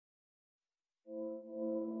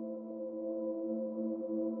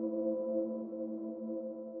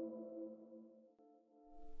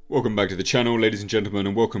Welcome back to the channel, ladies and gentlemen,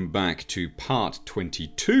 and welcome back to part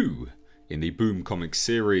 22 in the Boom Comics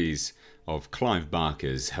series of Clive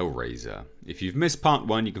Barker's Hellraiser. If you've missed part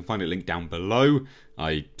 1, you can find it linked down below.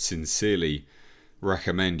 I sincerely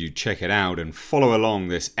recommend you check it out and follow along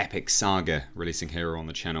this epic saga, releasing here on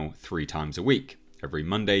the channel 3 times a week, every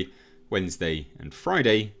Monday, Wednesday and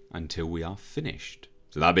Friday, until we are finished.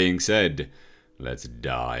 So that being said, let's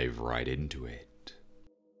dive right into it.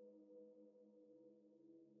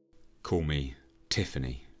 Call me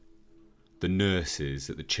Tiffany. The nurses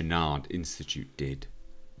at the Chenard Institute did.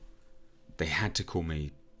 They had to call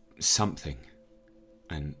me something,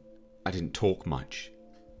 and I didn't talk much.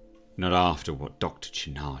 Not after what Dr.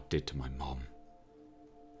 Chenard did to my mom.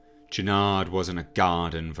 Chenard wasn't a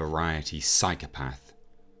garden variety psychopath.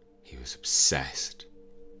 He was obsessed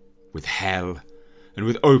with hell and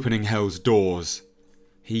with opening hell's doors.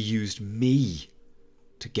 He used me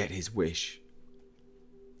to get his wish.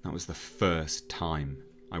 That was the first time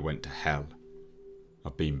I went to hell.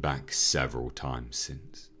 I've been back several times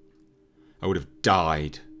since. I would have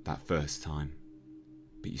died that first time,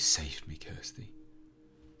 but you saved me, Kirsty.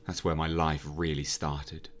 That's where my life really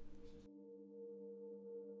started.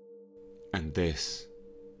 And this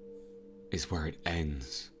is where it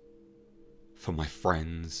ends. For my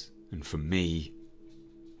friends and for me.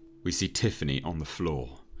 We see Tiffany on the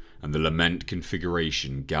floor and the Lament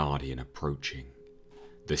configuration guardian approaching.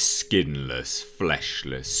 The skinless,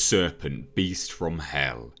 fleshless serpent beast from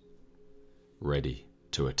hell, ready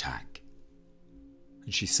to attack.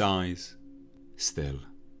 And she sighs, still.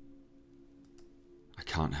 I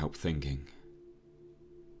can't help thinking.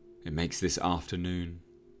 It makes this afternoon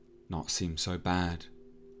not seem so bad.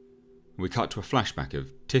 We cut to a flashback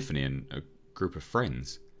of Tiffany and a group of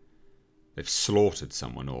friends. They've slaughtered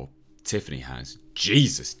someone, or Tiffany has.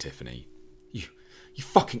 Jesus, Tiffany. You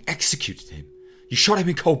fucking executed him. You shot him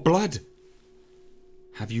in cold blood.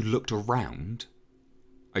 Have you looked around?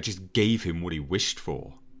 I just gave him what he wished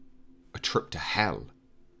for. A trip to hell.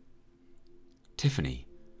 Tiffany,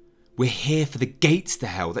 we're here for the gates to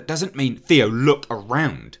hell. That doesn't mean, Theo, look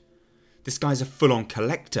around. This guy's a full-on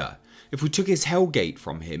collector. If we took his hell gate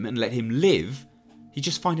from him and let him live, he'd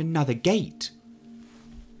just find another gate.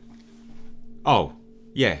 Oh,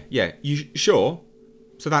 yeah. You sure?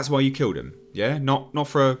 So that's why you killed him, yeah? Not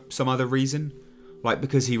for some other reason? Like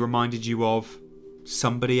because he reminded you of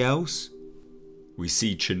somebody else? We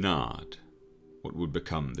see Chenard, what would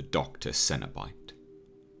become the Dr. Cenobite,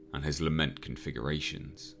 and his Lament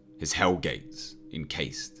configurations, his Hellgates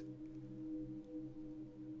encased.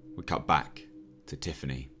 We cut back to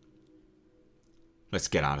Tiffany. Let's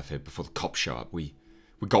get out of here before the cops show up. We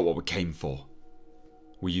got what we came for.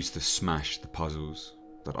 We used to smash the puzzles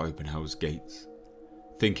that open Hell's gates,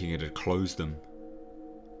 thinking it had closed them.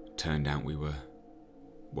 Turned out we're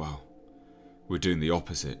doing the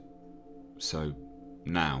opposite. So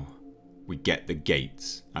now we get the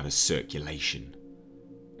gates out of circulation.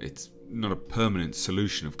 It's not a permanent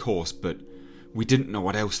solution, of course, but we didn't know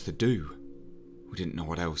what else to do.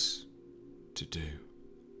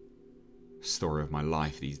 Story of my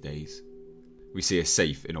life these days. We see a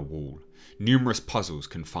safe in a wall. Numerous puzzles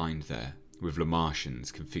confined there, with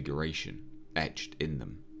Lamartian's configuration etched in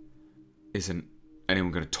them. Isn't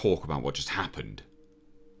anyone going to talk about what just happened?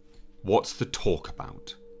 What's the talk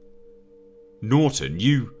about? Norton,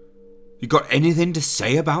 you got anything to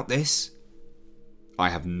say about this? I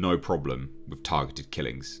have no problem with targeted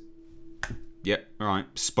killings. Yep, alright,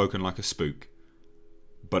 spoken like a spook.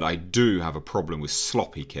 But I do have a problem with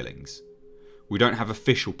sloppy killings. We don't have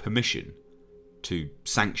official permission to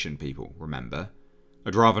sanction people, remember?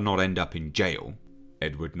 I'd rather not end up in jail.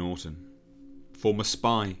 Edward Norton, former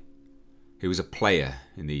spy. He was a player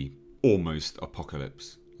in the almost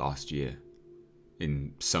apocalypse last year,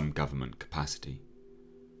 in some government capacity.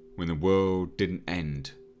 When the world didn't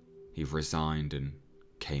end, he resigned and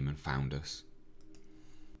came and found us.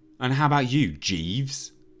 And how about you,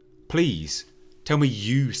 Jeeves? Please, tell me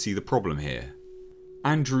you see the problem here.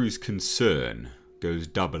 Andrew's concern goes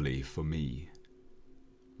doubly for me.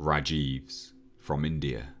 Rajiv's from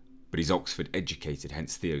India, but he's Oxford educated,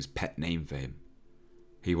 hence Theo's pet name for him.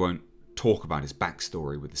 He won't talk about his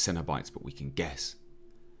backstory with the Cenobites, but we can guess.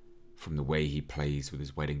 From the way he plays with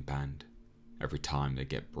his wedding band every time they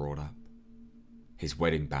get brought up. His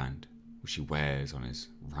wedding band, which he wears on his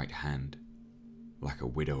right hand, like a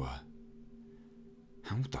widower.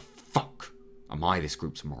 How the fuck am I this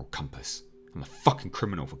group's moral compass? I'm a fucking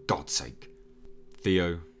criminal, for God's sake.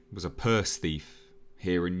 Theo was a purse thief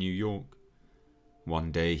here in New York.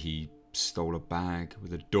 One day he stole a bag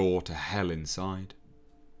with a door to hell inside.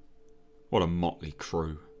 What a motley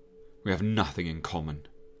crew. We have nothing in common.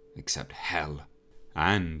 except hell.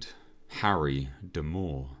 And Harry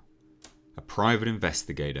D'Amour, a private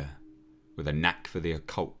investigator with a knack for the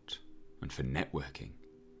occult and for networking.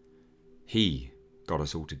 He got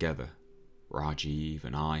us all together. Rajiv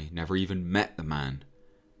and I never even met the man.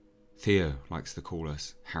 Theo likes to call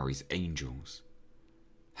us Harry's angels.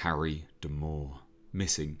 Harry D'Amour,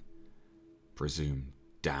 missing, presumed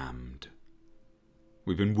damned.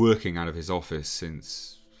 We've been working out of his office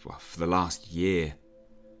since, well, for the last year,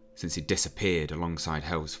 since he disappeared alongside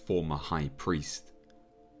Hell's former high priest,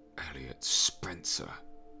 Elliot Spencer.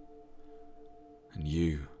 And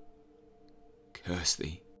you,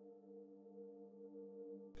 Kirsty.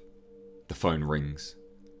 The phone rings.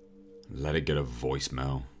 Let it get a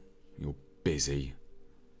voicemail. You're busy.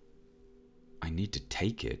 I need to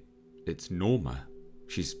take it. It's Norma.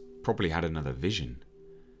 She's probably had another vision.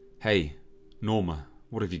 Hey, Norma,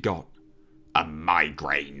 what have you got? A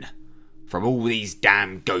migraine. From all these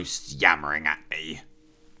damn ghosts yammering at me.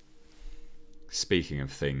 Speaking of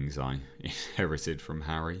things I inherited from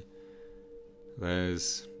Harry,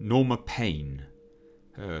 there's Norma Payne.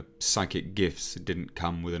 Her psychic gifts didn't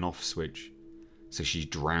come with an off switch, so she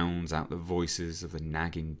drowns out the voices of the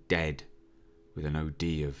nagging dead with an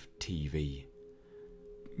OD of TV.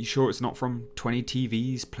 You sure it's not from 20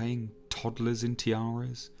 TVs playing toddlers in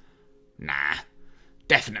tiaras? Nah,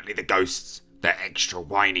 definitely the ghosts. They're extra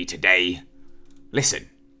whiny today. Listen,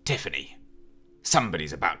 Tiffany.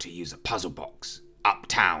 Somebody's about to use a puzzle box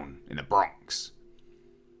uptown in the Bronx.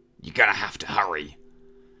 You're gonna have to hurry.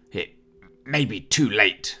 It may be too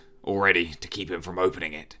late already to keep him from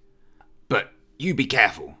opening it. But you be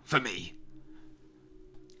careful, for me.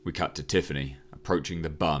 We cut to Tiffany approaching the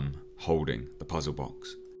bum holding the puzzle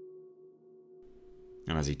box.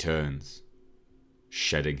 And as he turns,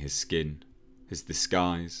 shedding his skin, his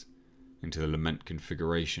disguise, into the Lament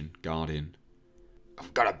configuration, Guardian.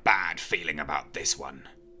 I've got a bad feeling about this one.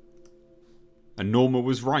 And Norma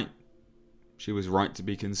was right. She was right to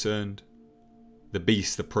be concerned. The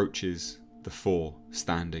beast approaches the four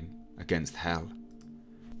standing against Hell.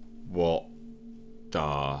 What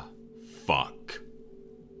the fuck?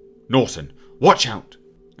 Norton, watch out!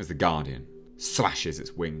 As the Guardian slashes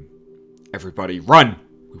its wing. Everybody, run!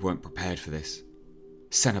 We weren't prepared for this.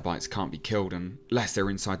 Cenobites can't be killed unless they're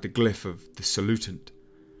inside the glyph of the salutant,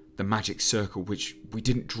 the magic circle which we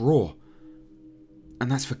didn't draw.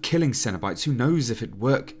 And that's for killing Cenobites. Who knows if it'd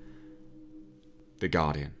work? The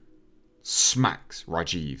Guardian smacks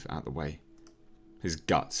Rajiv out the way. His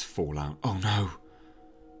guts fall out. Oh no.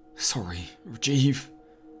 Sorry, Rajiv.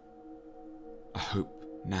 I hope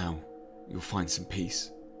now you'll find some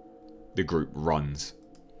peace. The group runs.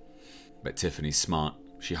 But Tiffany's smart.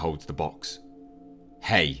 She holds the box.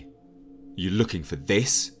 Hey, you looking for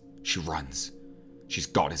this? She runs. She's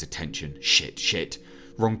got his attention. Shit.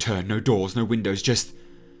 Wrong turn, no doors, no windows, just...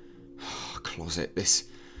 closet, this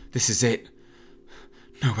is it.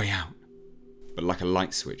 No way out. But like a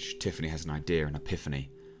light switch, Tiffany has an idea, an epiphany.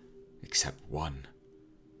 Except one.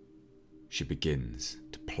 She begins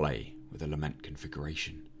to play with the Lament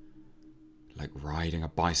configuration. Like riding a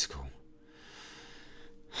bicycle.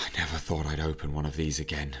 I never thought I'd open one of these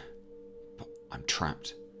again. But I'm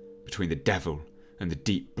trapped between the devil and the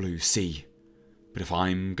deep blue sea. But if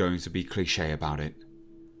I'm going to be cliché about it,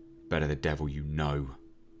 better the devil you know.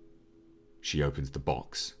 She opens the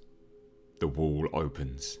box. The wall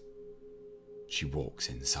opens. She walks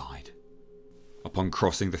inside. Upon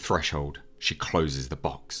crossing the threshold, she closes the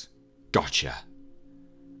box. Gotcha!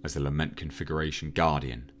 As the Lament configuration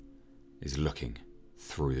Guardian is looking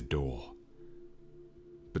through the door.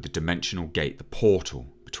 But the dimensional gate, the portal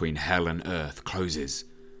between hell and earth, closes,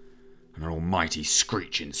 and an almighty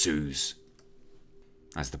screech ensues.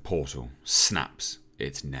 As the portal snaps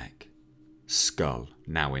its neck. Skull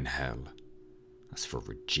now in hell. That's for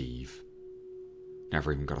Rajiv.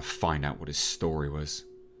 Never even got to find out what his story was.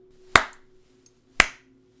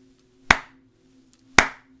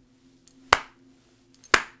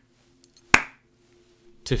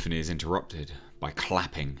 Tiffany is interrupted by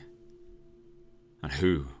clapping. And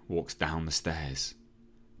who walks down the stairs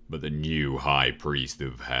but the new High Priest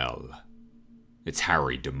of Hell? It's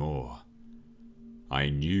Harry D'Amour. I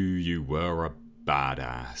knew you were a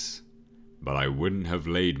badass, but I wouldn't have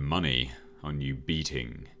laid money on you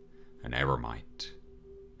beating an eremite.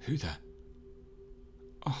 Who the...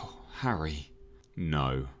 Oh, Harry.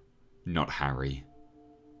 No, not Harry.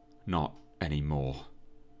 Not anymore.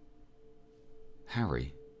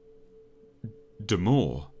 Harry?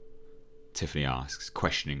 D'Amour? Tiffany asks,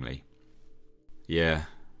 questioningly. Yeah,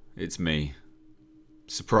 it's me.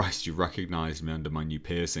 Surprised you recognised me under my new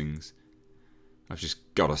piercings. I've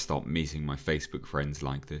just gotta stop meeting my Facebook friends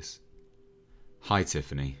like this. Hi,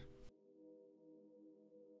 Tiffany.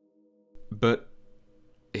 But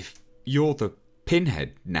if you're the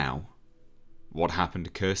pinhead now, what happened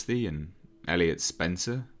to Kirsty and Elliot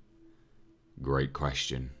Spencer? Great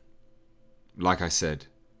question. Like I said,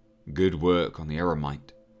 good work on the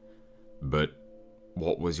Eremite. But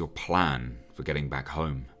what was your plan for getting back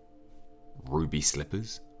home? Ruby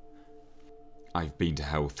slippers? I've been to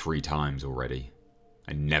hell 3 times already.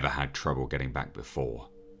 I never had trouble getting back before.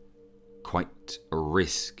 Quite a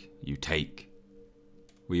risk you take.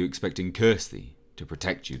 Were you expecting Kirsty to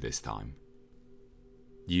protect you this time?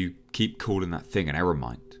 You keep calling that thing an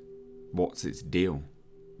Eremite. What's its deal?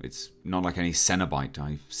 It's not like any Cenobite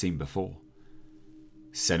I've seen before.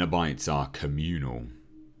 Cenobites are communal.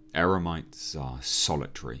 Eremites are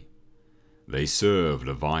solitary. They serve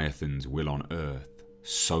Leviathan's will on Earth,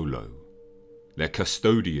 solo. They're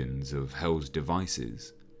custodians of Hell's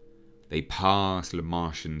devices. They pass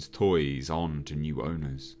Lamartian's toys on to new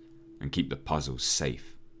owners and keep the puzzles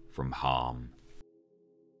safe from harm.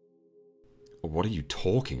 What are you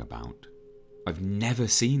talking about? I've never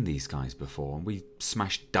seen these guys before, and we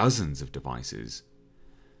smashed dozens of devices.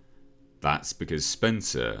 That's because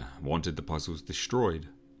Spencer wanted the puzzles destroyed,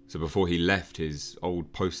 so before he left his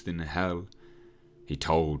old post in hell, he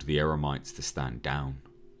told the Eremites to stand down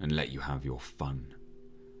and let you have your fun.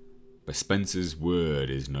 But Spencer's word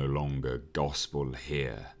is no longer gospel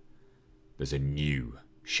here. There's a new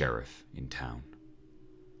sheriff in town.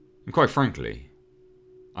 And quite frankly,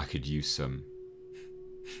 I could use some,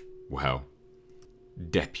 well,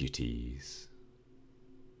 deputies.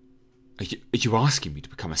 Are you asking me to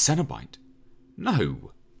become a Cenobite?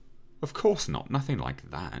 No, of course not, nothing like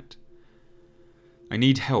that. I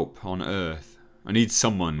need help on Earth. I need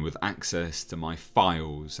someone with access to my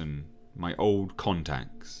files and my old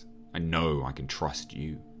contacts. I know I can trust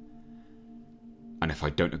you. And if I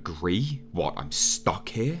don't agree, what, I'm stuck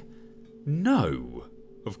here? No,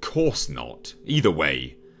 of course not. Either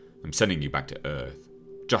way, I'm sending you back to Earth,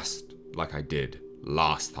 just like I did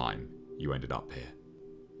last time you ended up here.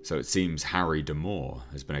 So it seems Harry D'Amour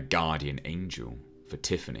has been a guardian angel for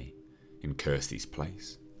Tiffany in Kirsty's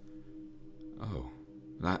place. Oh,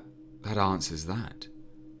 that answers that.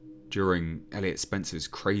 During Elliot Spencer's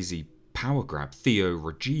crazy power grab, Theo,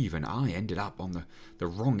 Rajiv and I ended up on the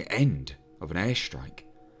wrong end of an airstrike.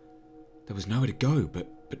 There was nowhere to go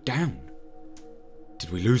but down.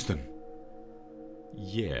 Did we lose them?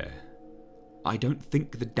 Yeah. I don't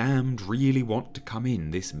think the damned really want to come in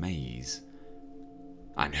this maze.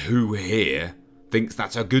 And who here thinks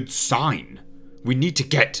that's a good sign? We need to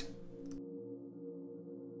get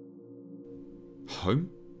home?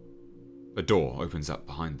 A door opens up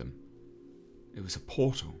behind them. It was a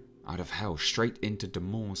portal out of hell straight into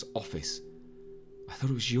D'Amour's office. I thought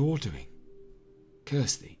it was your doing.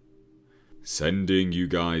 Kirsty. Sending you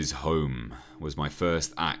guys home was my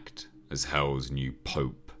first act as Hell's new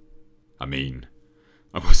pope. I mean,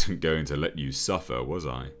 I wasn't going to let you suffer, was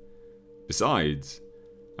I? Besides,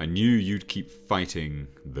 I knew you'd keep fighting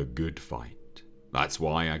the good fight. That's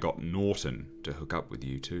why I got Norton to hook up with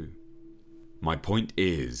you too. My point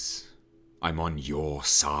is, I'm on your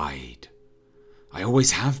side. I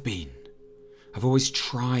always have been. I've always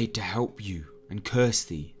tried to help you and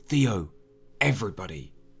Kirsty, Theo,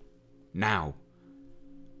 everybody. Now,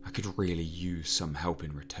 I could really use some help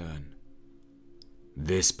in return.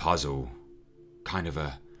 This puzzle, kind of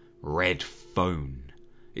a red phone,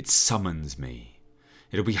 it summons me.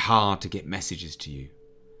 It'll be hard to get messages to you,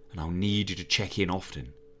 and I'll need you to check in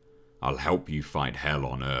often. I'll help you fight hell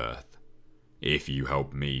on Earth, if you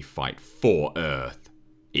help me fight for Earth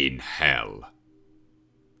in hell.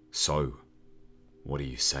 So, what do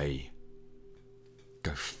you say?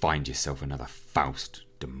 Go find yourself another Faust,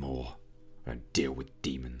 D'Amour. I don't deal with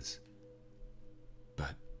demons.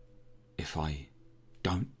 But if I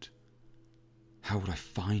don't, how would I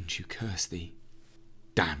find you, Kirsty?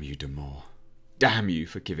 Damn you, D'Amour. Damn you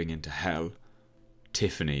for giving in to hell.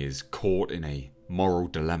 Tiffany is caught in a moral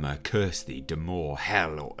dilemma. Kirsty, D'Amour,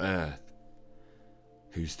 hell or Earth?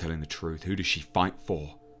 Who's telling the truth? Who does she fight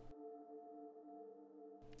for?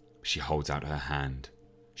 She holds out her hand.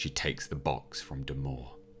 She takes the box from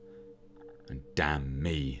D'Amour. And damn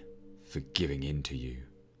me for giving in to you.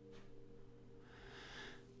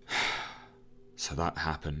 So that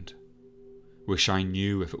happened. Wish I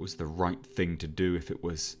knew if it was the right thing to do, if it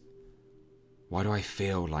was... Why do I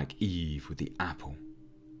feel like Eve with the apple?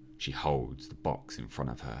 She holds the box in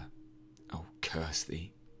front of her. Oh,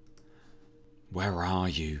 Kirsty. Where are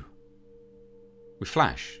you? We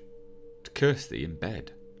flash to Kirsty in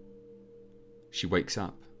bed. She wakes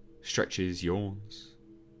up, Stretches, yawns.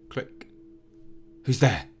 Click. Who's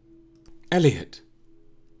there? Elliot.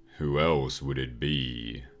 Who else would it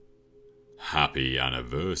be? Happy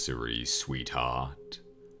anniversary, sweetheart.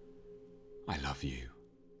 I love you.